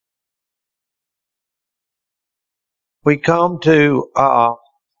we come to our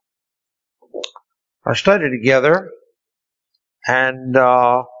study together, and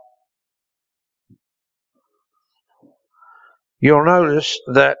you'll notice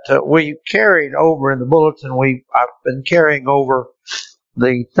that we carried over in the bulletin, I've been carrying over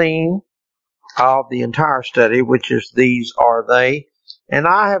the theme of the entire study, which is These Are They, and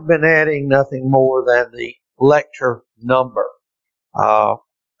I have been adding nothing more than the lecture number. I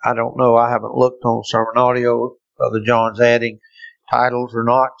don't know, I haven't looked on Sermon Audio, Brother John's adding titles or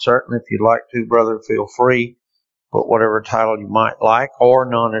not. Certainly, if you'd like to, brother, feel free. Put whatever title you might like, or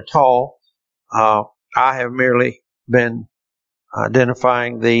none at all. I have merely been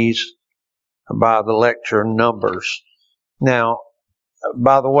identifying these by the lecture numbers. Now,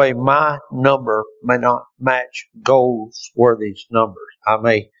 by the way, my number may not match Goldsworthy's numbers. I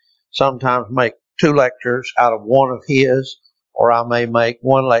may sometimes make 2 lectures out of one of his, or I may make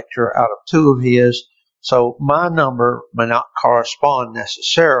 1 lecture out of 2 of his. So my number may not correspond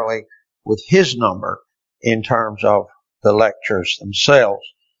necessarily with his number in terms of the lectures themselves.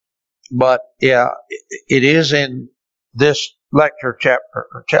 But yeah, it is in this lecture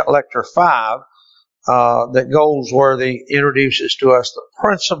lecture 5, that Goldsworthy introduces to us the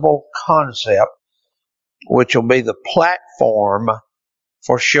principal concept, which will be the platform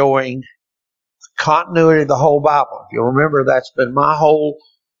for showing continuity of the whole Bible. If you remember, that's been my whole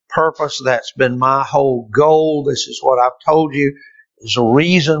purpose. That's been my whole goal. This is what I've told you is the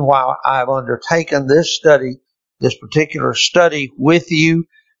reason why I've undertaken this study, this particular study with you,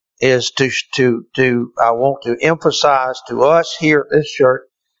 is I want to emphasize to us here at this church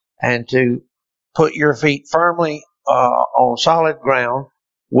and to put your feet firmly on solid ground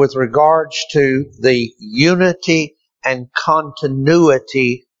with regards to the unity and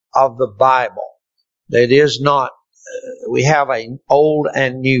continuity of the Bible. It is not, we have an Old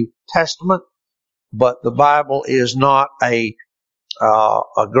and New Testament, but the Bible is not a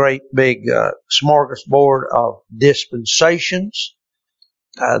great big smorgasbord of dispensations.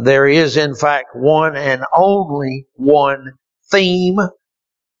 There is, in fact, one and only one theme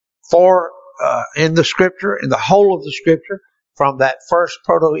for in the Scripture, in the whole of the Scripture, from that first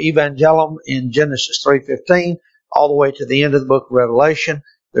proto-evangelium in Genesis 3:15 all the way to the end of the book of Revelation.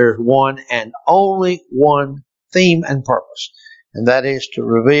 There's one and only one theme and purpose, and that is to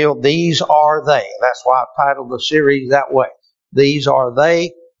reveal these are they. That's why I've titled the series that way. These are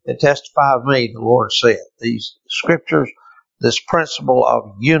they that testify of me, the Lord said. These Scriptures, this principle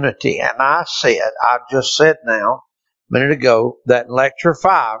of unity. And I've just said now, a minute ago, that in Lecture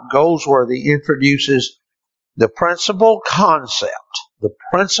 5, Goldsworthy introduces the principal concept,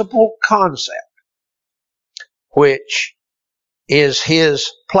 which is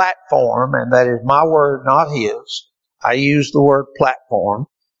his platform, and that is my word, not his. I use the word platform.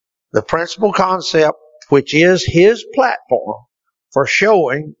 The principal concept, which is his platform for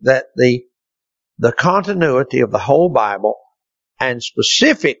showing that the continuity of the whole Bible, and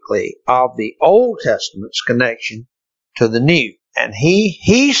specifically of the Old Testament's connection to the New. And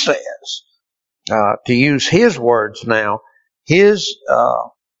he says, to use his words now, the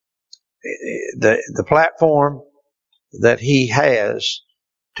platform that he has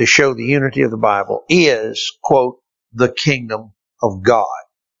to show the unity of the Bible is, quote, the kingdom of God.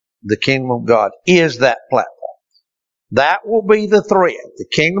 The kingdom of God is that platform. That will be the thread. The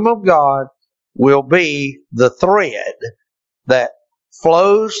kingdom of God will be the thread that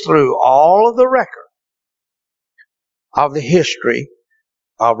flows through all of the record of the history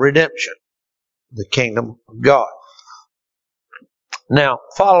of redemption, the kingdom of God. Now,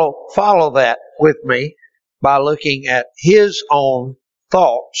 follow that with me by looking at his own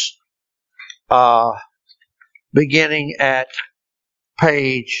thoughts, beginning at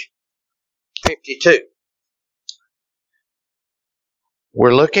page 52.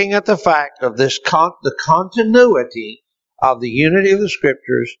 We're looking at the fact of this the continuity of the unity of the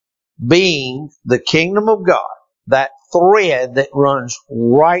Scriptures being the kingdom of God, that thread that runs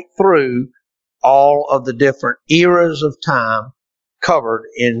right through all of the different eras of time covered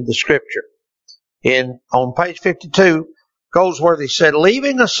in the Scripture. On page 52, Goldsworthy said,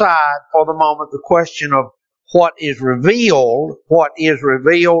 leaving aside for the moment the question of what is revealed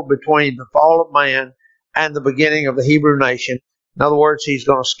between the fall of man and the beginning of the Hebrew nation. In other words, he's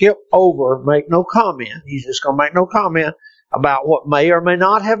going to skip over, make no comment. He's just going to make no comment about what may or may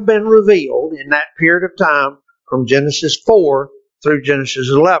not have been revealed in that period of time from Genesis 4 through Genesis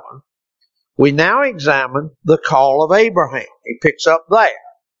 11. We now examine the call of Abraham. He picks up there.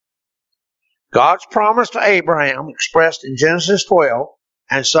 God's promise to Abraham, expressed in Genesis 12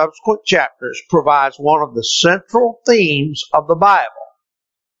 and subsequent chapters, provides one of the central themes of the Bible.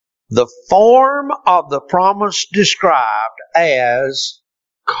 The form of the promise described as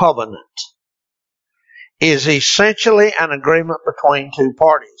covenant is essentially an agreement between two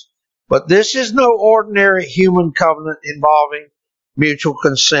parties. But this is no ordinary human covenant involving mutual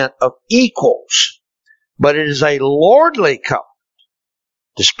consent of equals, but it is a lordly covenant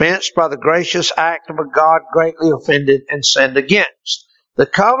dispensed by the gracious act of a God greatly offended and sinned against. The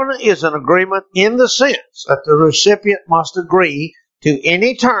covenant is an agreement in the sense that the recipient must agree to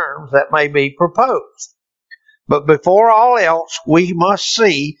any terms that may be proposed. But before all else, we must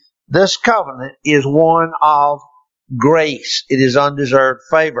see this covenant is one of grace. It is undeserved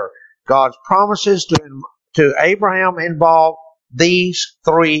favor. God's promises to Abraham involve these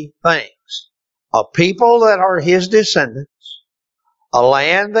three things: a people that are his descendants, a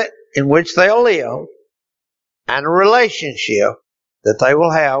land in which they'll live, and a relationship that they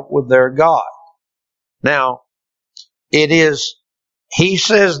will have with their God. Now, he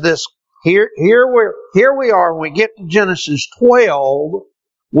says this, here we are, when we get to Genesis 12,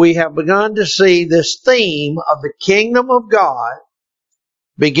 we have begun to see this theme of the kingdom of God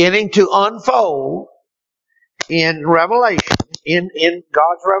beginning to unfold in Revelation, in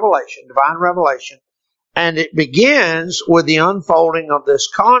God's revelation, divine revelation. And it begins with the unfolding of this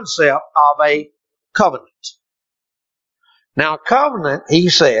concept of a covenant. Now, covenant, he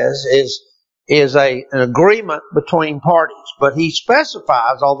says, is an agreement between parties. But he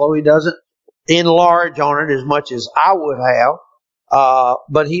specifies, although he doesn't enlarge on it as much as I would have,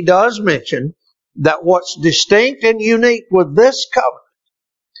 but he does mention that what's distinct and unique with this covenant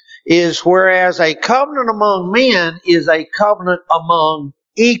is whereas a covenant among men is a covenant among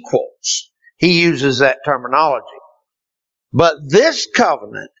equals. He uses that terminology. But this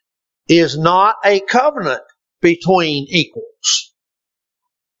covenant is not a covenant between equals.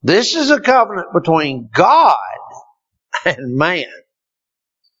 This is a covenant between God and man.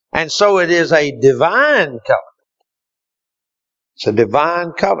 And so it is a divine covenant. It's a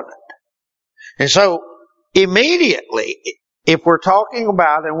divine covenant. And so immediately, if we're talking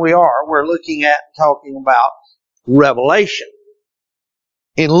about, and we're looking at talking about Revelation.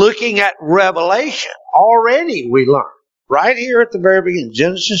 In looking at Revelation, already we learn, right here at the very beginning,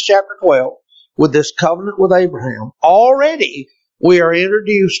 Genesis chapter 12, with this covenant with Abraham, already we are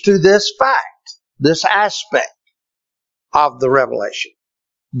introduced to this fact, this aspect of the revelation,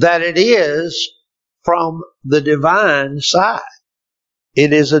 that it is from the divine side.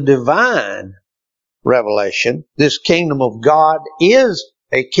 It is a divine revelation. This kingdom of God is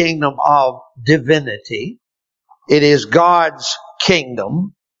a kingdom of divinity. It is God's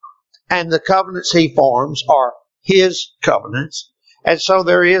kingdom, and the covenants he forms are his covenants. And so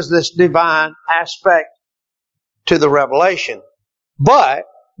there is this divine aspect to the revelation. But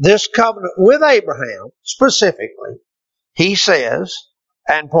this covenant with Abraham, specifically, he says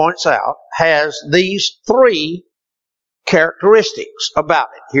and points out, has these three characteristics about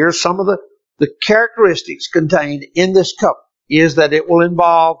it. Here's some of the characteristics contained in this covenant, is that it will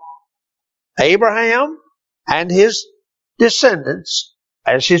involve Abraham and his descendants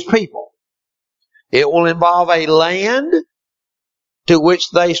as his people. It will involve a land to which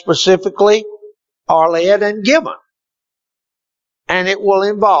they specifically are led and given. And it will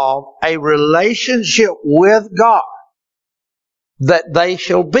involve a relationship with God, that they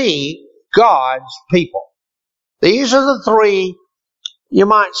shall be God's people. These are the three, you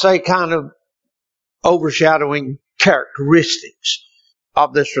might say, kind of overshadowing characteristics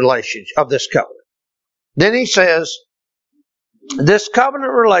of this relationship, of this covenant. Then he says, this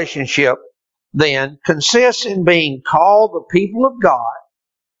covenant relationship then consists in being called the people of God.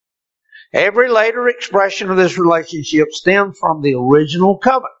 Every later expression of this relationship stems from the original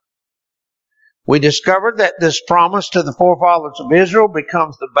covenant. We discovered that this promise to the forefathers of Israel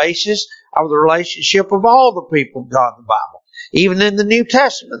becomes the basis of the relationship of all the people of God in the Bible. Even in the New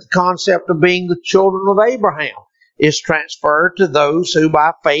Testament, the concept of being the children of Abraham is transferred to those who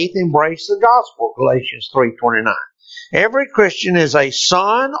by faith embrace the gospel, Galatians 3:29. Every Christian is a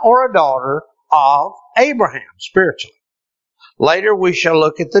son or a daughter of Abraham, spiritually. Later we shall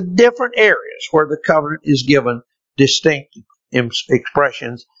look at the different areas where the covenant is given distinct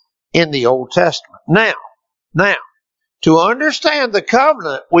expressions in the Old Testament. Now, to understand the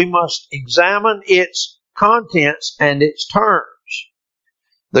covenant, we must examine its contents and its terms.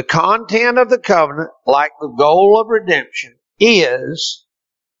 The content of the covenant, like the goal of redemption, is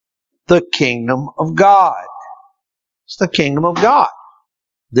the kingdom of God. It's the kingdom of God.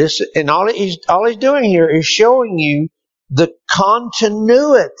 This, and all he's doing here is showing you the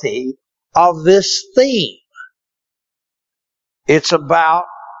continuity of this theme. It's about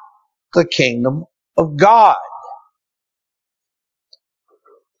the kingdom of God.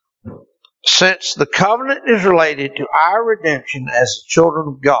 since the covenant is related to our redemption as the children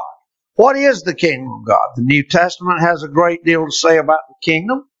of God. What is the kingdom of God? The New Testament has a great deal to say about the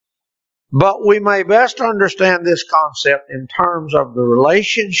kingdom, but we may best understand this concept in terms of the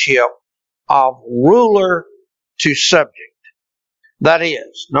relationship of ruler to subject. That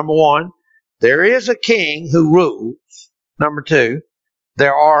is, number one, there is a king who rules. Number two,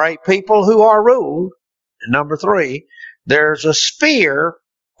 there are a people who are ruled. And number three, there's a sphere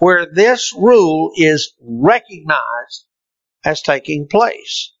where this rule is recognized as taking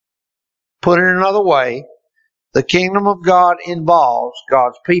place. Put it another way, the kingdom of God involves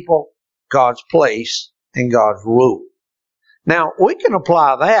God's people, God's place, and God's rule. Now, we can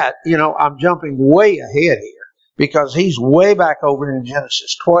apply that. I'm jumping way ahead here because he's way back over in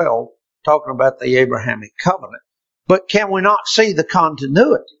Genesis 12 talking about the Abrahamic covenant. But can we not see the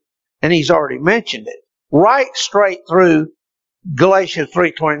continuity? And he's already mentioned it. Right straight through Galatians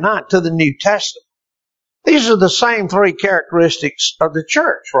 3:29 to the New Testament. These are the same three characteristics of the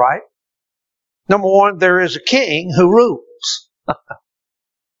church, right? Number one, there is a king who rules.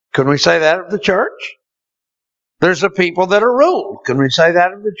 Can we say that of the church? There's a people that are ruled. Can we say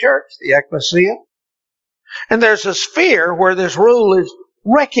that of the church, the ecclesia? And there's a sphere where this rule is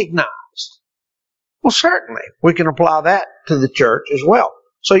recognized. Well, certainly, we can apply that to the church as well.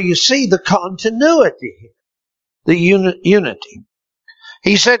 So you see the continuity here, the unity.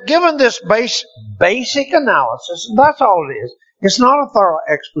 He said, given this basic analysis, and that's all it is. It's not a thorough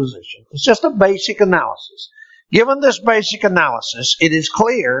exposition. It's just a basic analysis. Given this basic analysis, it is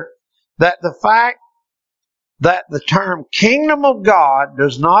clear that the fact that the term kingdom of God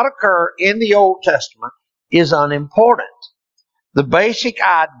does not occur in the Old Testament is unimportant. The basic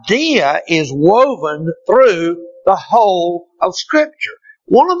idea is woven through the whole of Scripture.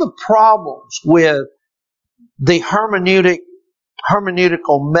 One of the problems with the hermeneutical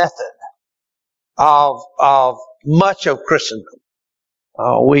method of much of Christendom,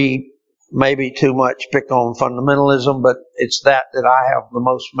 we maybe too much pick on fundamentalism, but it's that I have the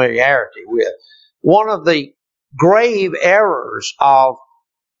most familiarity with. One of the grave errors of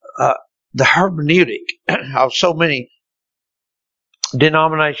the hermeneutic of so many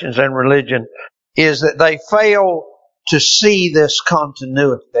denominations and religion is that they fail to see this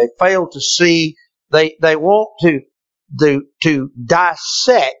continuity. They fail to see, they want to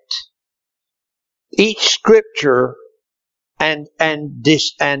dissect each scripture and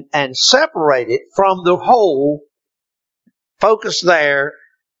separate it from the whole, focus there,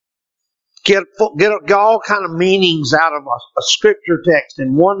 get all kind of meanings out of a scripture text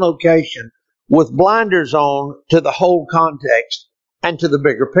in one location with blinders on to the whole context and to the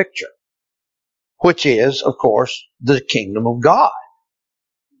bigger picture, which is, of course, the kingdom of God.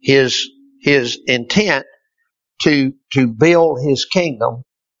 His intent to build his kingdom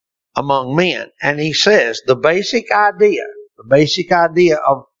among men. And he says the basic idea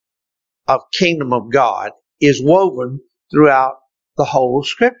of kingdom of God is woven throughout the whole of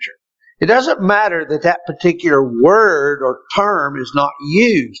Scripture. It doesn't matter that particular word or term is not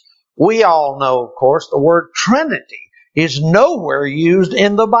used. We all know, of course, the word Trinity is nowhere used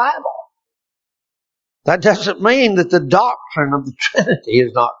in the Bible. That doesn't mean that the doctrine of the Trinity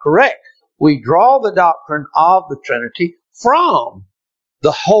is not correct. We draw the doctrine of the Trinity from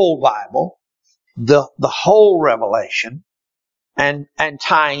the whole Bible, the whole revelation, and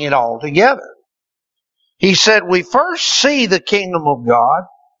tying it all together. He said we first see the kingdom of God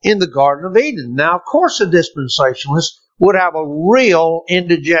in the Garden of Eden. Now, of course, a dispensationalist would have a real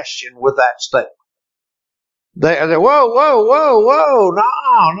indigestion with that statement. They whoa,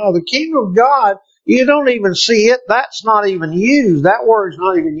 no, the kingdom of God, you don't even see it. That's not even used. That word's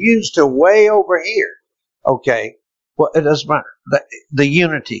not even used till way over here. Okay, well, it doesn't matter. The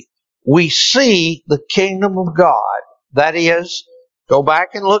unity. We see the kingdom of God. That is, go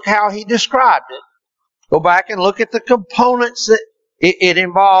back and look how he described it. Go back and look at the components that it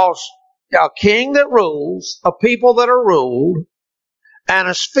involves. A king that rules, a people that are ruled, and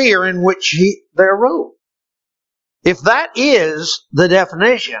a sphere in which they're ruled. If that is the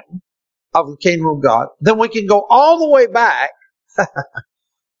definition of the kingdom of God, then we can go all the way back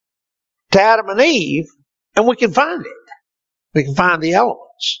to Adam and Eve, and we can find it. We can find the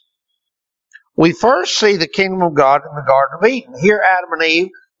elements. We first see the kingdom of God in the Garden of Eden. Here Adam and Eve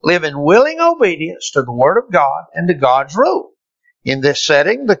live in willing obedience to the Word of God and to God's rule. In this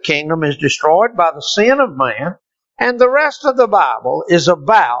setting, the kingdom is destroyed by the sin of man, and the rest of the Bible is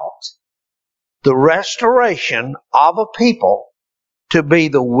about the restoration of a people to be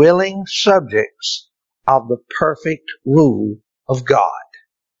the willing subjects of the perfect rule of God.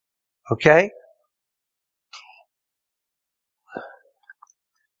 Okay?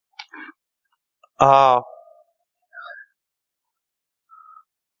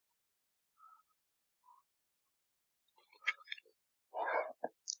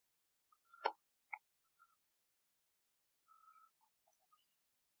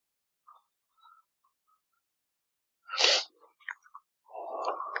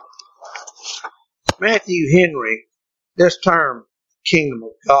 Matthew Henry, this term, kingdom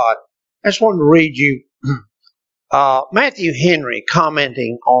of God, I just wanted to read you Matthew Henry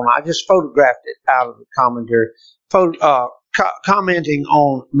commenting on, I just photographed it out of the commentary, commenting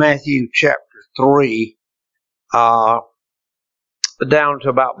on Matthew chapter 3, down to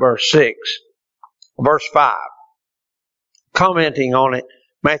about verse 5. Commenting on it,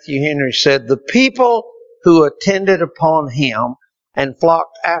 Matthew Henry said, "The people who attended upon him and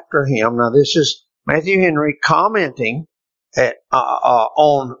flocked after him." Now this is Matthew Henry commenting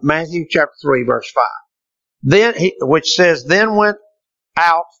on Matthew chapter 3, verse 5. Which says, "Then went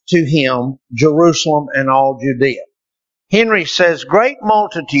out to him Jerusalem and all Judea." Henry says, "Great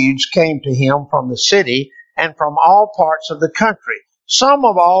multitudes came to him from the city and from all parts of the country, some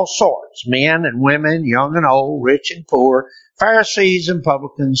of all sorts, men and women, young and old, rich and poor, Pharisees and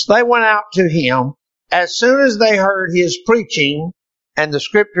publicans. They went out to him as soon as they heard his preaching," and the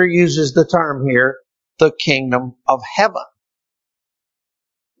scripture uses the term here, "the kingdom of heaven,"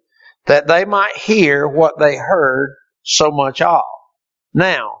 that they might hear what they heard so much of.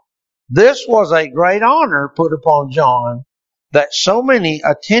 Now, this was a great honor put upon John, that so many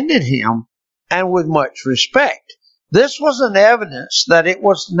attended him, and with much respect. This was an evidence that it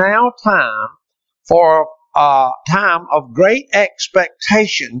was now time for a time of great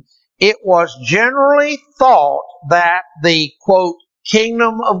expectation. It was generally thought that the, quote,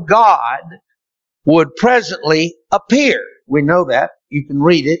 kingdom of God would presently appear. We know that. You can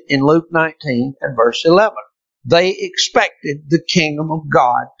read it in Luke 19 and verse 11. They expected the kingdom of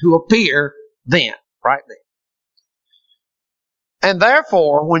God to appear then, right then. And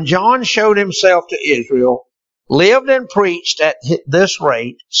therefore, when John showed himself to Israel, lived and preached at this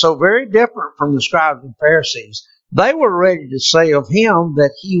rate, so very different from the scribes and Pharisees, they were ready to say of him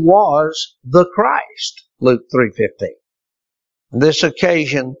that he was the Christ, Luke 3:15. This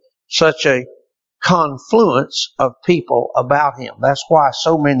occasioned such a confluence of people about him. That's why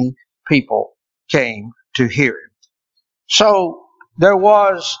so many people came to hear him. So there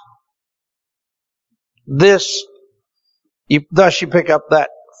was this, thus you pick up that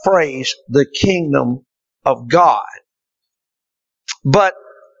phrase, the kingdom of God. But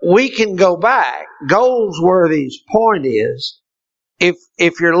we can go back. Goldsworthy's point is,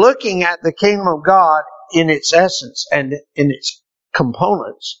 if you're looking at the kingdom of God in its essence and in its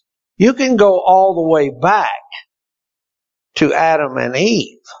components, you can go all the way back to Adam and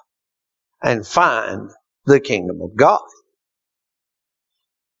Eve and find the kingdom of God.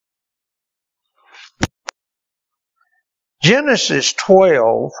 Genesis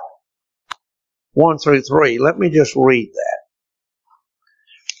 12, 1 through 3. Let me just read that.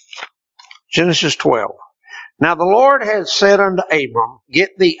 Genesis 12. "Now the Lord had said unto Abram,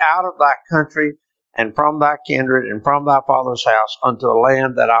 Get thee out of thy country, and from thy kindred, and from thy father's house, unto a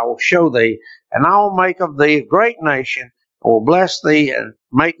land that I will show thee, and I will make of thee a great nation, and will bless thee, and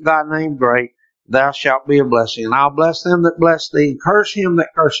make thy name great. Thou shalt be a blessing. And I'll bless them that bless thee, and curse him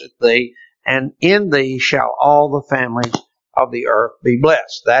that curseth thee, and in thee shall all the families of the earth be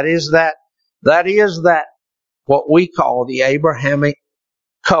blessed." That is that what we call the Abrahamic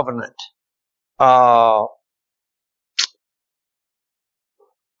covenant.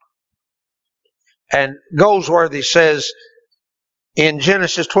 And Goldsworthy says in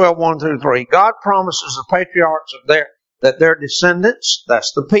Genesis 12, 1 through 3, God promises the patriarchs that their descendants,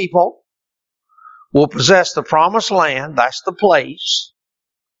 that's the people, will possess the promised land, that's the place,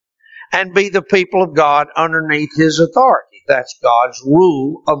 and be the people of God underneath his authority. That's God's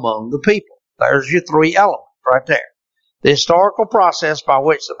rule among the people. There's your three elements right there. The historical process by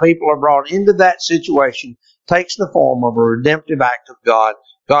which the people are brought into that situation takes the form of a redemptive act of God.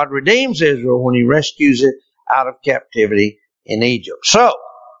 God redeems Israel when he rescues it out of captivity in Egypt. So,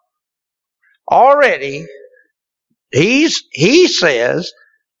 already, he says,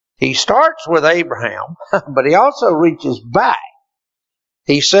 he starts with Abraham, but he also reaches back.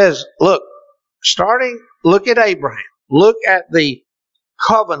 He says, look at Abraham. Look at the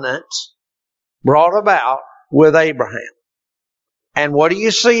covenant brought about with Abraham. And what do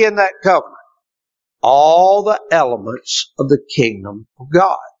you see in that covenant? All the elements of the kingdom of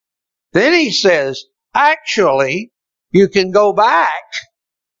God. Then he says, actually, you can go back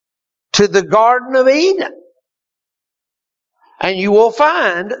to the Garden of Eden, and you will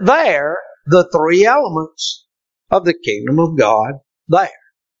find there the three elements of the kingdom of God there.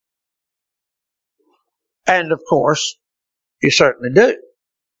 And of course, you certainly do.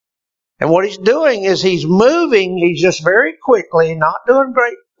 And what he's doing is he's just very quickly, not doing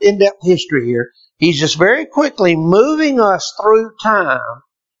great in-depth history here, he's just very quickly moving us through time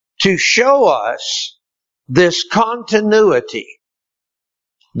to show us this continuity,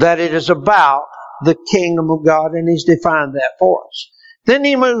 that it is about the kingdom of God, and he's defined that for us. Then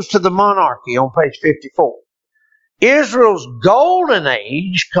he moves to the monarchy on page 54. Israel's golden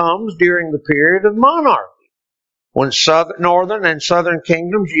age comes during the period of monarchy, when northern and southern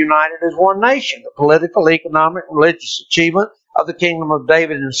kingdoms united as one nation. The political, economic, religious achievement of the kingdom of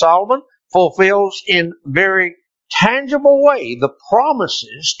David and Solomon fulfills in very tangible way the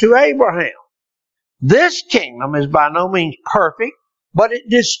promises to Abraham. This kingdom is by no means perfect, but it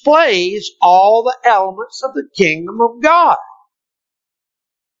displays all the elements of the kingdom of God.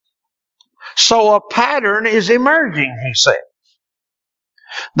 So a pattern is emerging, he said.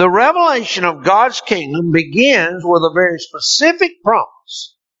 The revelation of God's kingdom begins with a very specific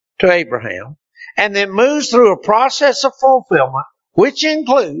promise to Abraham, and then moves through a process of fulfillment, which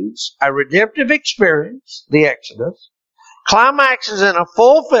includes a redemptive experience, the Exodus, climaxes in a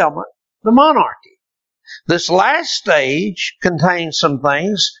fulfillment, the monarchy. This last stage contains some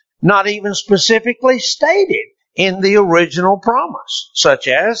things not even specifically stated in the original promise, such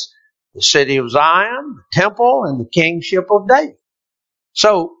as the city of Zion, the temple, and the kingship of David.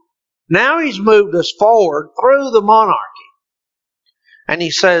 So now he's moved us forward through the monarchy. And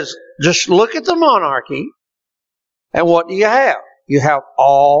he says, just look at the monarchy, and what do you have? You have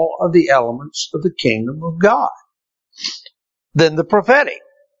all of the elements of the kingdom of God. Then the prophetic.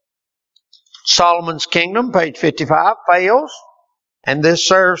 Solomon's kingdom, page 55, fails, and this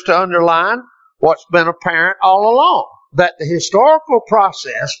serves to underline what's been apparent all along, that the historical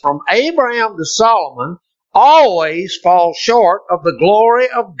process from Abraham to Solomon always falls short of the glory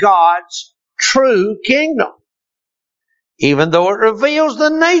of God's true kingdom, even though it reveals the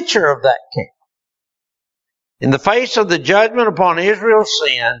nature of that kingdom. In the face of the judgment upon Israel's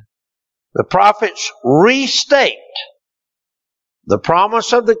sin, the prophets restate the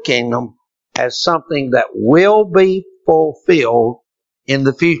promise of the kingdom as something that will be fulfilled in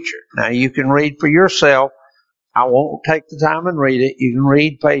the future. Now you can read for yourself. I won't take the time and read it. You can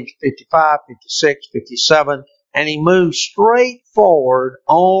read page 55, 56, 57, and he moves straight forward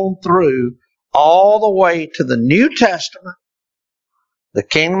on through all the way to the New Testament. The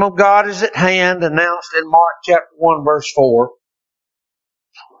kingdom of God is at hand, announced in Mark chapter 1, verse 4.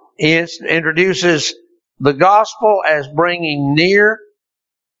 It introduces the gospel as bringing near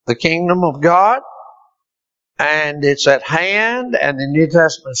the kingdom of God, and it's at hand, and the New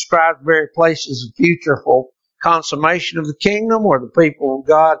Testament describes very places of future consummation of the kingdom, where the people of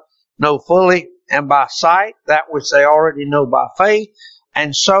God know fully and by sight that which they already know by faith.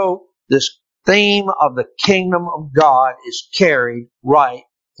 And so this theme of the kingdom of God is carried right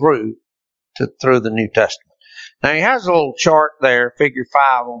through the New Testament. Now he has a little chart there, figure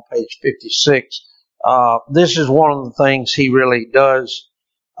 5 on page 56. This is one of the things he really does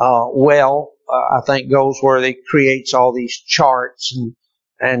well. I think Goldsworthy creates all these charts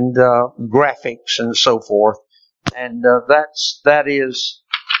and graphics and so forth. And that is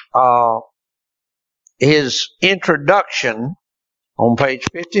his introduction on page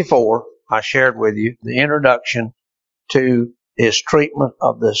 54. I shared with you the introduction to his treatment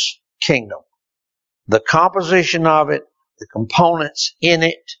of this kingdom, the composition of it, the components in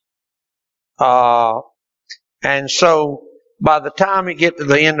it. And so by the time you get to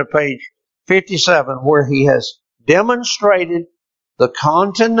the end of page 57, where he has demonstrated the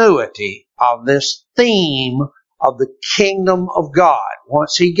continuity of this theme of the kingdom of God,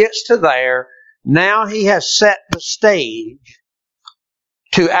 once he gets to there, now he has set the stage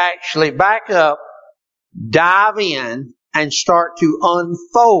to actually back up, dive in, and start to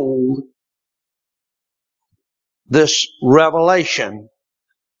unfold this revelation.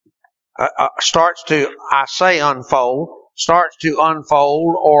 Starts to unfold,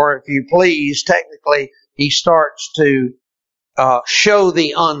 or if you please, technically, he starts to show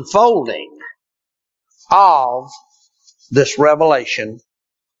the unfolding of this revelation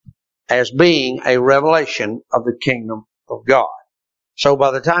as being a revelation of the kingdom of God. So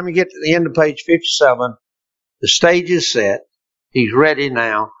by the time you get to the end of page 57, the stage is set. He's ready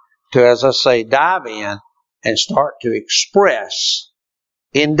now to, as I say, dive in and start to express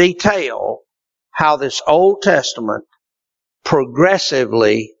in detail how this Old Testament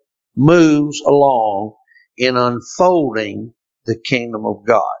progressively moves along in unfolding the kingdom of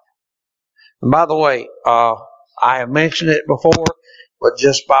God. And by the way, I have mentioned it before, but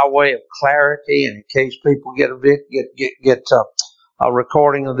just by way of clarity, and in case people get a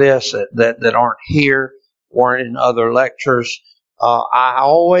recording of this that aren't here, weren't in other lectures. I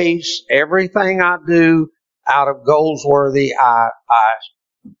always, everything I do out of Goldsworthy, I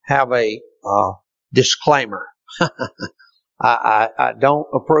have a disclaimer. I don't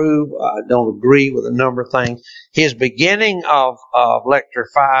approve. I don't agree with a number of things. His beginning of Lecture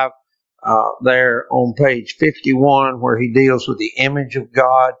 5, there on page 51, where he deals with the image of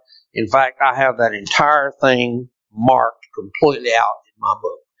God. In fact, I have that entire thing marked completely out in my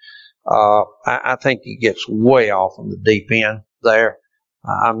book. I think he gets way off on the deep end there.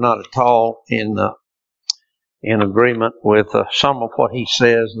 I'm not at all in agreement with some of what he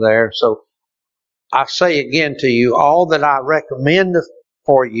says there. So I say again to you, all that I recommend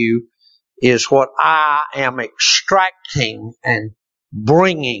for you is what I am extracting and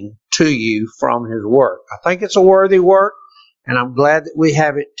bringing to you from his work. I think it's a worthy work, and I'm glad that we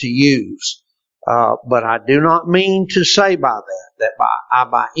have it to use. But I do not mean to say by that I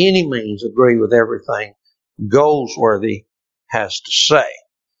by any means agree with everything Goldsworthy has to say.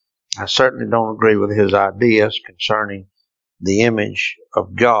 I certainly don't agree with his ideas concerning the image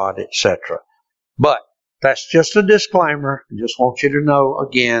of God, etc. But that's just a disclaimer. I just want you to know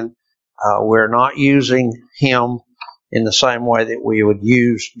again, we're not using him in the same way that we would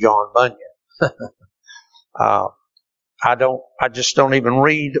use John Bunyan. I just don't even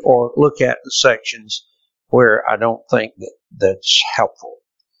read or look at the sections where I don't think that's helpful.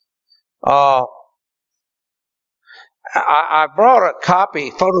 I brought a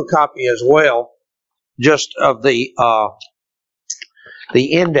photocopy as well, just of the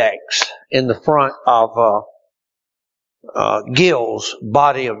index in the front of Gill's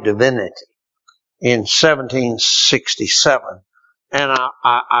Body of Divinity in 1767. And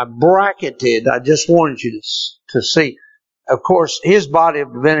I bracketed, I just wanted you to see. Of course, his Body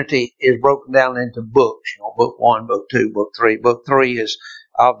of Divinity is broken down into books. Book 1, Book 2, Book 3. Book 3 is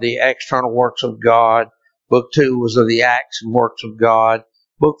of the external works of God. Book 2 was of the acts and works of God.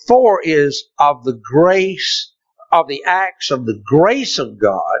 Book 4 is of the grace, of the acts of the grace of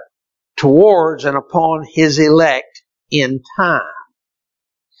God towards and upon his elect in time.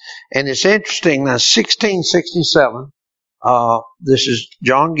 And it's interesting, now 1667, this is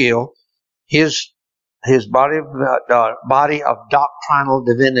John Gill, his body of doctrinal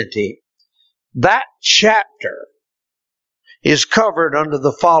divinity. That chapter is covered under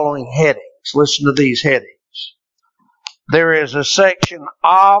the following headings. Listen to these headings. There is a section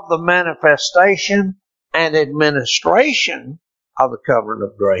of the manifestation and administration of the covenant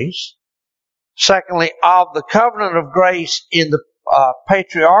of grace. Secondly, of the covenant of grace in the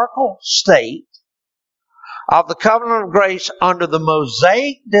patriarchal state, of the covenant of grace under the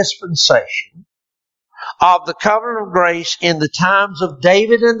Mosaic dispensation, of the covenant of grace in the times of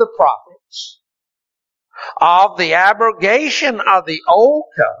David and the prophets, of the abrogation of the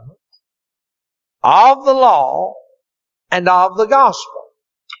old covenant, of the law, and of the gospel.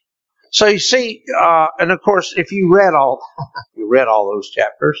 So you see, and of course, if you read all those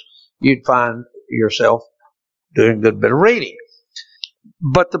chapters, you'd find yourself doing a good bit of reading.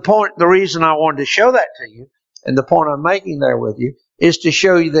 But the reason I wanted to show that to you, and the point I'm making there with you, is to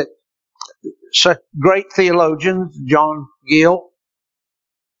show you that such great theologians, John Gill,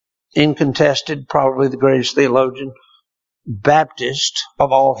 incontested, probably the greatest theologian, Baptist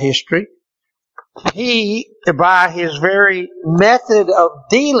of all history, he, by his very method of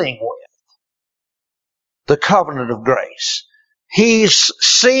dealing with the covenant of grace, he's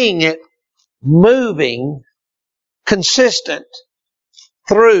seeing it moving consistent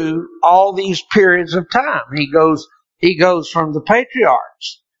through all these periods of time. He goes from the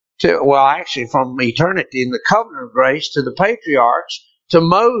patriarchs from eternity in the covenant of grace to the patriarchs, to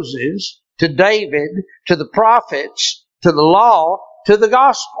Moses, to David, to the prophets, to the law, to the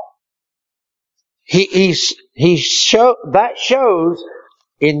gospel. That shows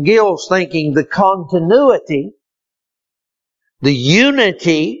in Gill's thinking the continuity, the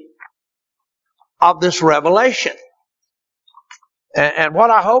unity of this revelation. And what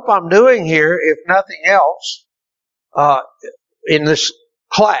I hope I'm doing here, if nothing else, in this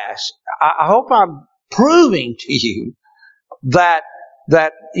class, I hope I'm proving to you that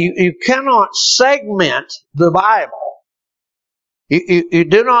you cannot segment the Bible. You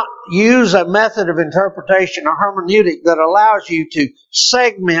do not use a method of interpretation or hermeneutic that allows you to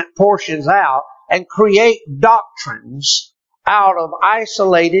segment portions out and create doctrines out of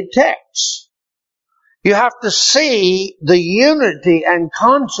isolated texts. You have to see the unity and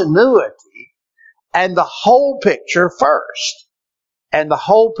continuity and the whole picture first. And the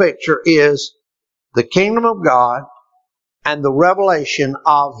whole picture is the kingdom of God and the revelation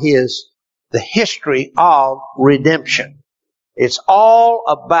of the history of redemption. It's all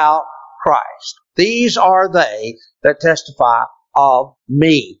about Christ. These are they that testify of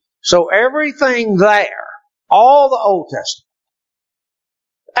me. So everything there, all the Old Testament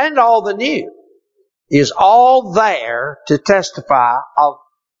and all the New, is all there to testify of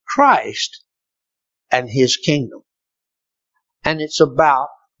Christ and His kingdom. And it's about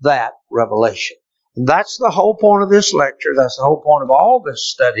that revelation. And that's the whole point of this lecture. That's the whole point of all this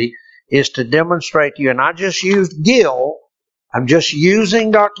study, is to demonstrate to you. And I just used Gill. I'm just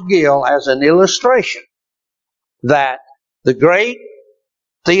using Dr. Gill as an illustration that the great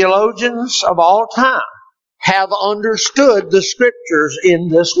theologians of all time have understood the Scriptures in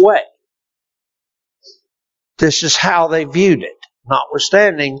this way. This is how they viewed it,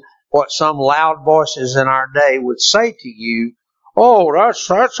 notwithstanding what some loud voices in our day would say to you. Oh,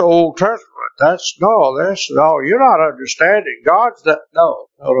 that's Old Testament. No, you're not understanding. No.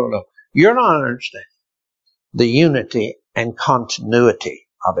 You're not understanding the unity and continuity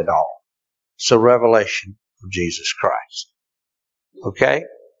of it all. It's a revelation of Jesus Christ. Okay?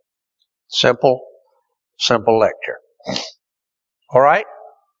 Simple lecture. All right?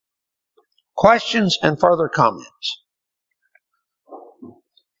 Questions and further comments?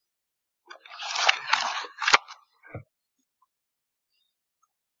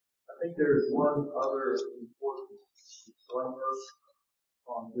 I think there's one other important disclaimer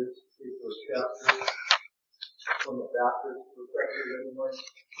on this particular chapter from the Baptist perspective anyway.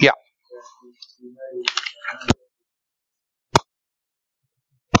 Yeah. We may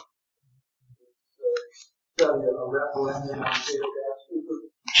study a referendum on state of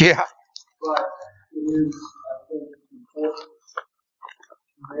Baptist. Yeah. But it is, I think, important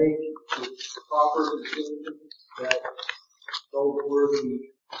to make the proper decision that those worthy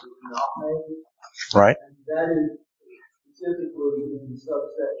is not made. Right. And that is specifically in the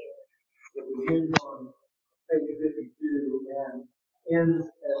subsection that begins on page 52 and ends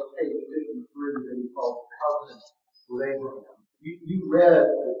at page 53 that he calls covenant with Abraham. You read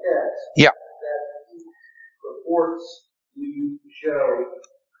the text. Yeah. That purports to show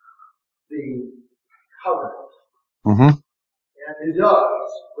the covenant. Mm-hmm. And it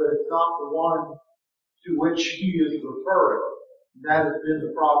does, but it's not the one to which he is referring. And that has been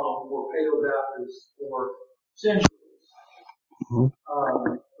the problem for Paleo-Baptists for centuries. Mm-hmm.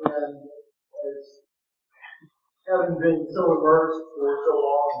 And as having been so immersed for so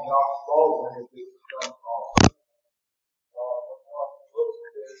long in God's Baldwin, it becomes awesome.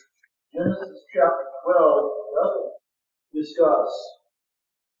 Genesis chapter 12 doesn't discuss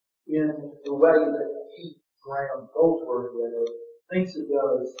in the way that Keith Graham Goldsworthy thinks it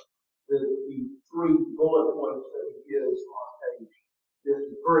does the 3 bullet points that he gives on page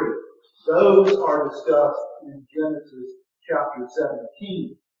 53. Those are discussed in Genesis chapter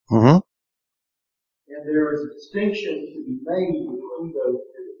 17. Mm-hmm. And there is a distinction to be made between those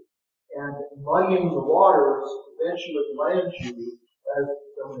two. And muddying the waters eventually lands you, as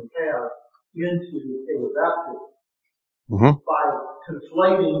so many have, into Paleo-Baptism. Mm-hmm. By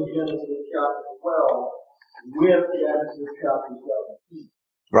conflating Genesis chapter 12 with Genesis chapter 17.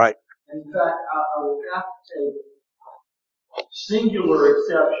 Right. In fact, I will have to take singular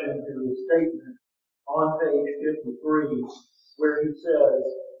exception to the statement on page 53 where he says,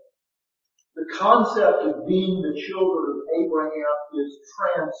 the concept of being the children of Abraham is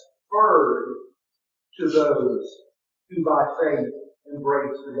transferred to those who by faith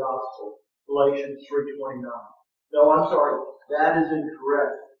embrace the gospel. Galatians 3:29. No, I'm sorry, that is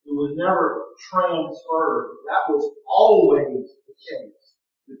incorrect. It was never transferred. That was always the case.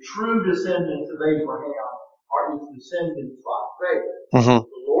 The true descendants of Abraham are his descendants by faith. Mm-hmm.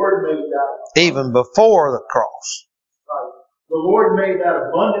 The Lord made that even before the cross. right. The Lord made that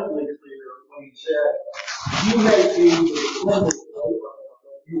abundantly clear when He said, "You may be the descendants of Abraham,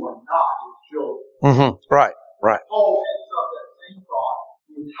 but you are not his children." Mm-hmm. Right. Paul picks up that same thought.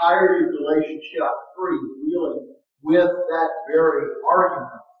 The entirety of Galatians chapter 3 is dealing with that very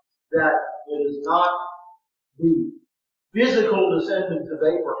argument that it is not the physical descendants of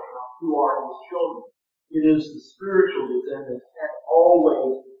Abraham who are his children. It is the spiritual descendants and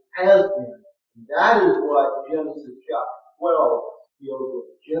always has been. And that is what Genesis chapter 12 deals with.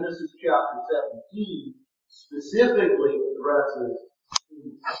 Genesis chapter 17 specifically addresses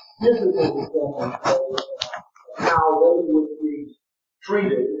the physical descendants of Abraham and how they would be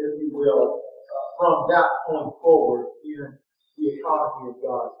treated, if you will, from that point forward in the economy of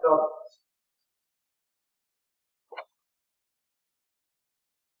God's covenants.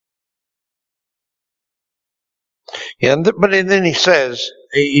 Yeah, but then he says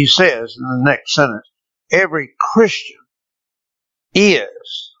in the next sentence, every Christian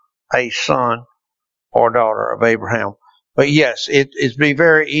is a son or daughter of Abraham. But yes, it'd be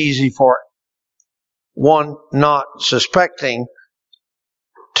very easy for one not suspecting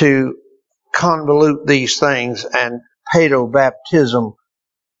to convolute these things and paedobaptism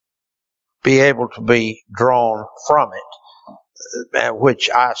be able to be drawn from it, which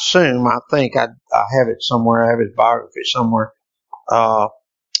I assume, I think I have it somewhere, I have his biography somewhere.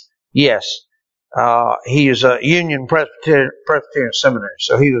 Yes, he is a Union Presbyterian Seminary,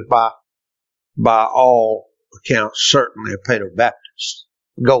 so he was by all accounts certainly a paedobaptist.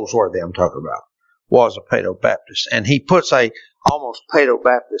 Goldsworthy I'm talking about was a paedobaptist, and he puts a almost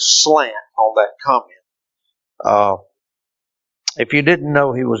paedobaptist slant on that comment. If you didn't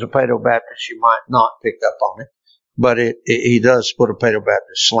know he was a paedobaptist, you might not pick up on it, but he does put a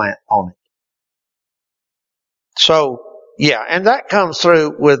paedobaptist slant on it. So, yeah, and that comes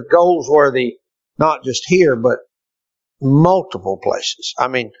through with Goldsworthy, not just here, but multiple places. I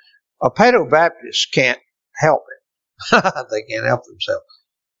mean, a paedobaptist can't help it. They can't help themselves.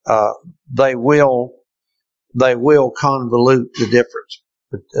 They will convolute the difference,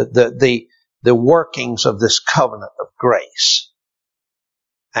 the workings of this covenant of grace,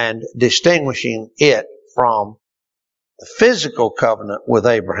 and distinguishing it from the physical covenant with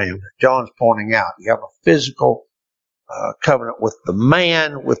Abraham. John's pointing out, you have a physical covenant with the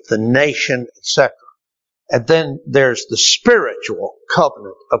man, with the nation, etc. And then there's the spiritual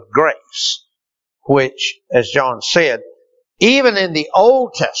covenant of grace, which, as John said, even in the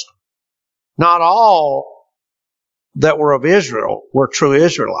Old Testament, not all that were of Israel were true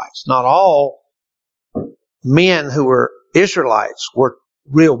Israelites. Not all men who were Israelites were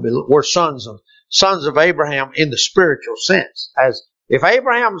sons of Abraham in the spiritual sense. As if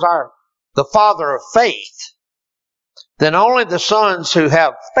Abraham's the father of faith, then only the sons who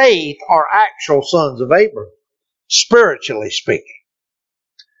have faith are actual sons of Abraham, spiritually speaking.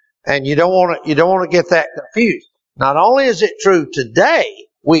 And you don't want to get that confused. Not only is it true today,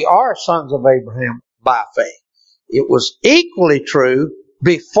 we are sons of Abraham by faith. It was equally true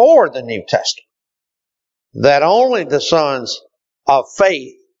before the New Testament, that only the sons of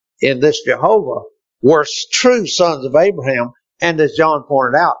faith in this Jehovah were true sons of Abraham. And as John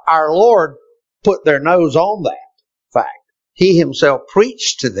pointed out, our Lord put their nose on that fact. He himself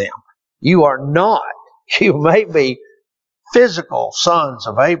preached to them, you are not, you may be physical sons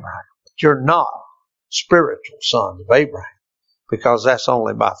of Abraham, but you're not spiritual sons of Abraham, because that's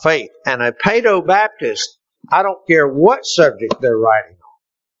only by faith. And a paedobaptist, I don't care what subject they're writing on,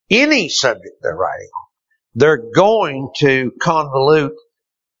 any subject they're writing on, they're going to convolute,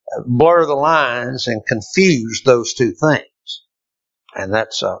 blur the lines, and confuse those two things. And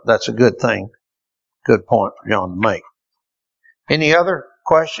that's a good thing, good point for John to make. Any other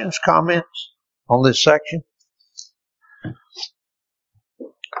questions, comments on this section?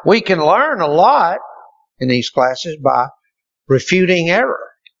 We can learn a lot in these classes by refuting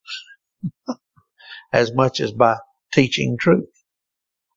error as much as by teaching truth.